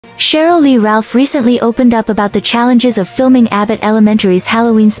Sheryl Lee Ralph recently opened up about the challenges of filming Abbott Elementary's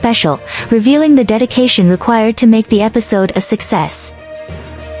Halloween special, revealing the dedication required to make the episode a success.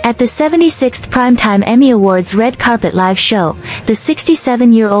 At the 76th Primetime Emmy Awards red carpet live show, the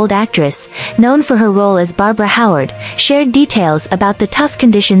 67-year-old actress, known for her role as Barbara Howard, shared details about the tough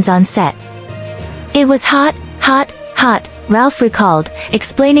conditions on set. "It was hot, hot, hot," Ralph recalled,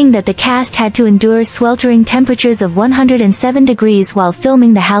 explaining that the cast had to endure sweltering temperatures of 107 degrees while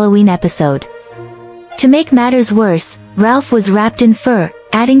filming the Halloween episode. To make matters worse, Ralph was wrapped in fur,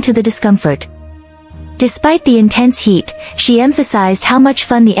 adding to the discomfort. Despite the intense heat, she emphasized how much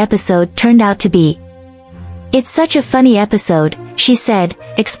fun the episode turned out to be. "It's such a funny episode," she said,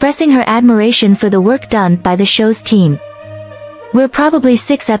 expressing her admiration for the work done by the show's team. "We're probably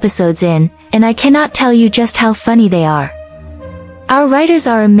 6 episodes in, and I cannot tell you just how funny they are. Our writers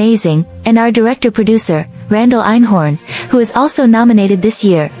are amazing, and our director-producer, Randall Einhorn, who is also nominated this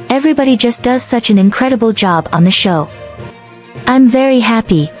year, everybody just does such an incredible job on the show. I'm very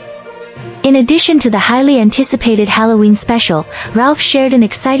happy." In addition to the highly anticipated Halloween special, Ralph shared an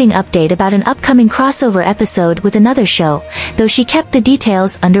exciting update about an upcoming crossover episode with another show, though she kept the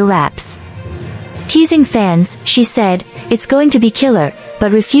details under wraps. Teasing fans, she said, "It's going to be killer,"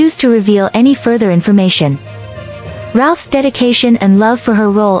 but refused to reveal any further information. Ralph's dedication and love for her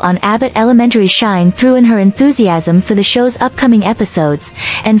role on Abbott Elementary shine through in her enthusiasm for the show's upcoming episodes,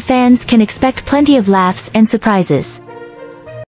 and fans can expect plenty of laughs and surprises.